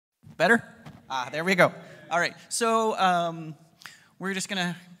Better? There we go. All right, so we're just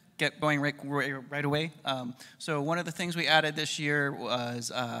gonna get going right away. So one of the things we added this year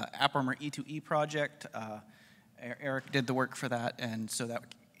was AppArmor E2E project. Eric did the work for that, and so that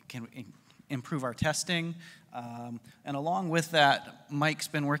can improve our testing. And along with that, Mike's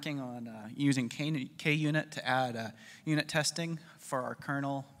been working on using KUnit to add unit testing for our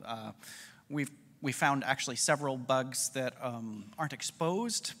kernel. We found actually several bugs that aren't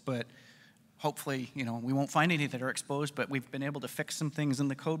exposed, but hopefully, we won't find any that are exposed, but we've been able to fix some things in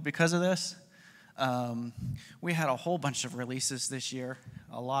the code because of this. We had a whole bunch of releases this year,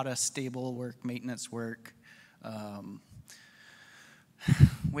 a lot of stable work, maintenance work.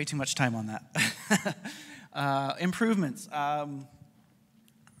 Way too much time on that. Improvements.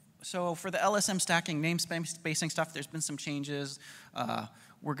 So for the LSM stacking namespacing stuff, there's been some changes.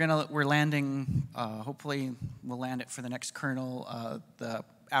 We're landing, hopefully we'll land it for the next kernel, the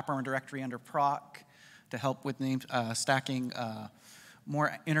AppArmor directory under proc to help with name stacking,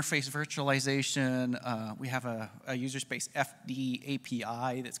 more interface virtualization. We have a user space FD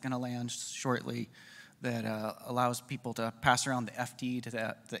API that's going to land shortly that allows people to pass around the FD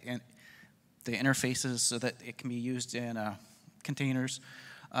to the interfaces so that it can be used in containers.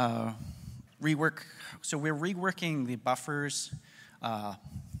 So we're reworking the buffers.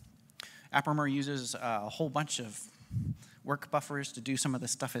 AppArmor uses a whole bunch of work buffers to do some of the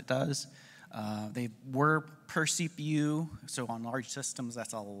stuff it does. They were per CPU, so on large systems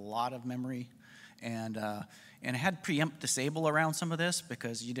that's a lot of memory. And it had preempt disable around some of this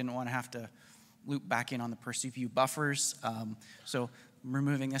because you didn't want to have to loop back in on the per CPU buffers. So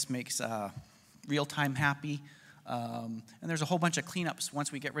removing this makes real-time happy. And there's a whole bunch of cleanups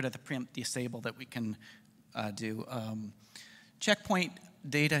once we get rid of the preempt disable that we can do. Checkpoint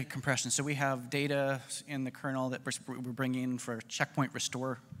data compression. So we have data in the kernel that we're bringing in for checkpoint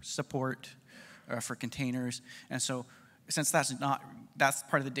restore support for containers. And so since that's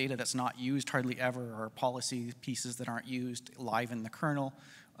part of the data that's not used hardly ever, or policy pieces that aren't used live in the kernel,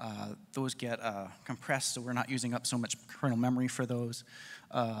 those get compressed, so we're not using up so much kernel memory for those.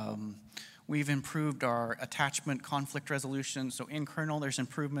 We've improved our attachment conflict resolution. So in kernel, there's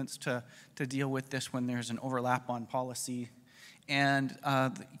improvements to deal with this when there's an overlap on policy. And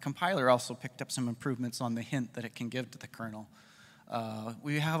the compiler also picked up some improvements on the hint that it can give to the kernel.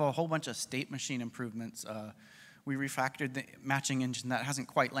 We have a whole bunch of state machine improvements. We refactored the matching engine. That hasn't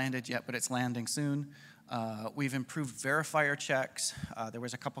quite landed yet, but it's landing soon. We've improved verifier checks. There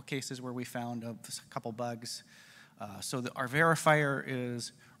was a couple cases where we found a couple bugs. So our verifier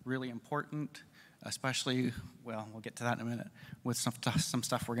is really important, especially, well, we'll get to that in a minute, with some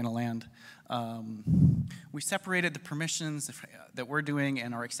stuff we're going to land. We separated the permissions that we're doing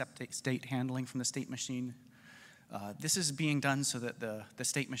and our accept state handling from the state machine. This is being done so that the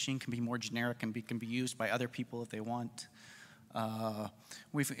state machine can be more generic and can be used by other people if they want.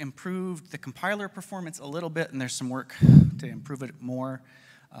 We've improved the compiler performance a little bit, and there's some work to improve it more.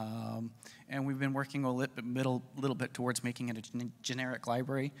 And we've been working a little bit towards making it a generic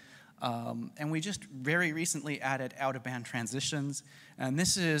library. And we just very recently added out-of-band transitions. And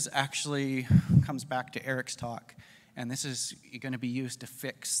this is actually comes back to Eric's talk. And this is going to be used to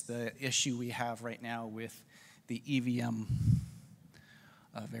fix the issue we have right now with the EVM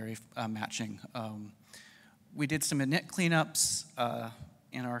matching. We did some init cleanups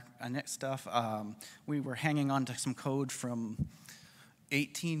in our init stuff. We were hanging on to some code from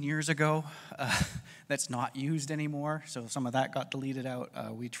 18 years ago that's not used anymore, so some of that got deleted out.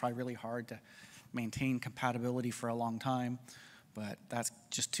 We try really hard to maintain compatibility for a long time, but that's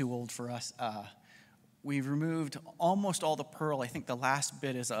just too old for us. We've removed almost all the Perl. I think the last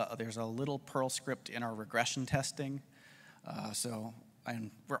bit is there's a little Perl script in our regression testing.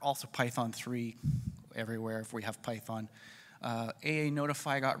 And we're also Python 3 everywhere if we have Python. AA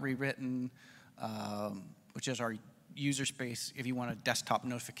notify got rewritten, which is our user space if you want a desktop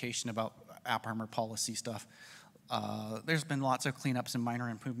notification about AppArmor policy stuff. There's been lots of cleanups and minor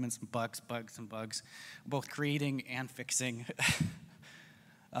improvements and bugs, both creating and fixing.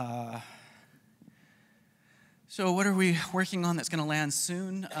 So what are we working on that's going to land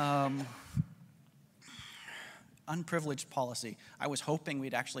soon? Unprivileged policy. I was hoping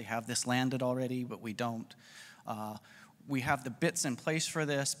we'd actually have this landed already, but we don't. We have the bits in place for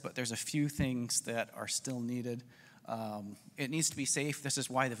this, but there's a few things that are still needed. It needs to be safe. This is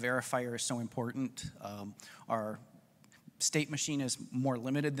why the verifier is so important. Our state machine is more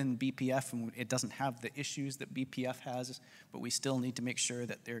limited than BPF, and it doesn't have the issues that BPF has, but we still need to make sure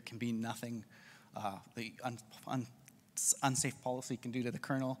that there can be nothing the unsafe policy can do to the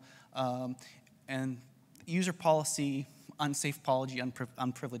kernel. And user policy, unsafe policy,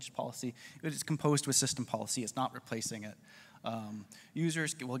 unprivileged policy. It is composed with system policy. It's not replacing it.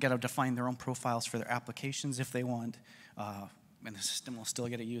 Users will get to define their own profiles for their applications if they want, and the system will still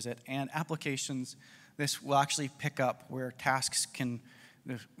get to use it. And applications, this will actually pick up where tasks can,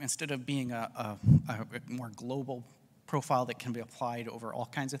 instead of being a more global profile that can be applied over all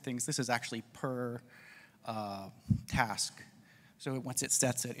kinds of things, this is actually per task. So once it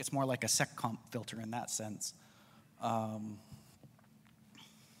sets it, it's more like a seccomp filter in that sense.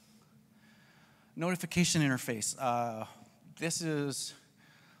 Notification interface. This is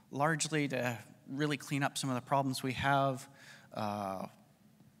largely to really clean up some of the problems we have.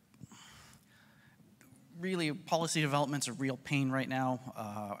 Really, policy development's a real pain right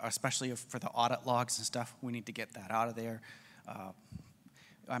now, especially for the audit logs and stuff. We need to get that out of there.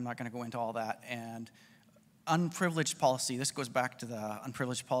 I'm not going to go into all that. And unprivileged policy, this goes back to the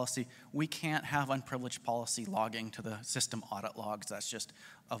unprivileged policy. We can't have unprivileged policy logging to the system audit logs. That's just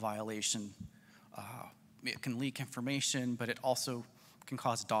a violation. It can leak information, but it also can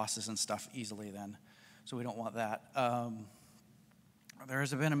cause DOSes and stuff easily then. So we don't want that. There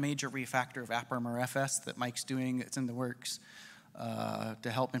has been a major refactor of AppArmor FS that Mike's doing. It's in the works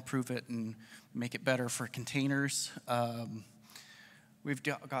to help improve it and make it better for containers. We've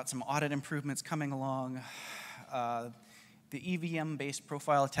got some audit improvements coming along. The EVM-based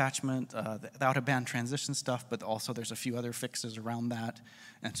profile attachment, the out-of-band transition stuff, but also there's a few other fixes around that.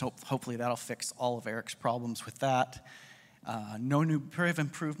 And so hopefully that'll fix all of Eric's problems with that. No new priv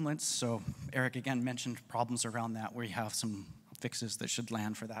improvements, so Eric again mentioned problems around that. We have some fixes that should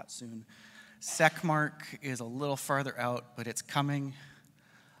land for that soon. SecMark is a little farther out, but it's coming,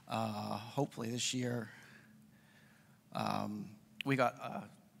 hopefully this year. We got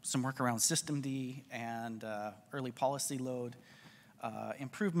some work around systemd and early policy load,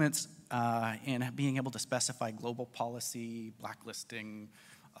 improvements in being able to specify global policy, blacklisting,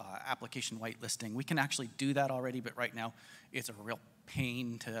 application whitelisting. We can actually do that already, but right now it's a real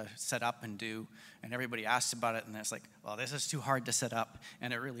pain to set up and do, and everybody asks about it, and it's like, well, this is too hard to set up,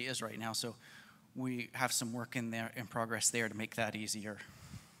 and it really is right now. So we have some work in progress there to make that easier.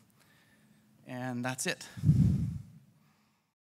 And that's it.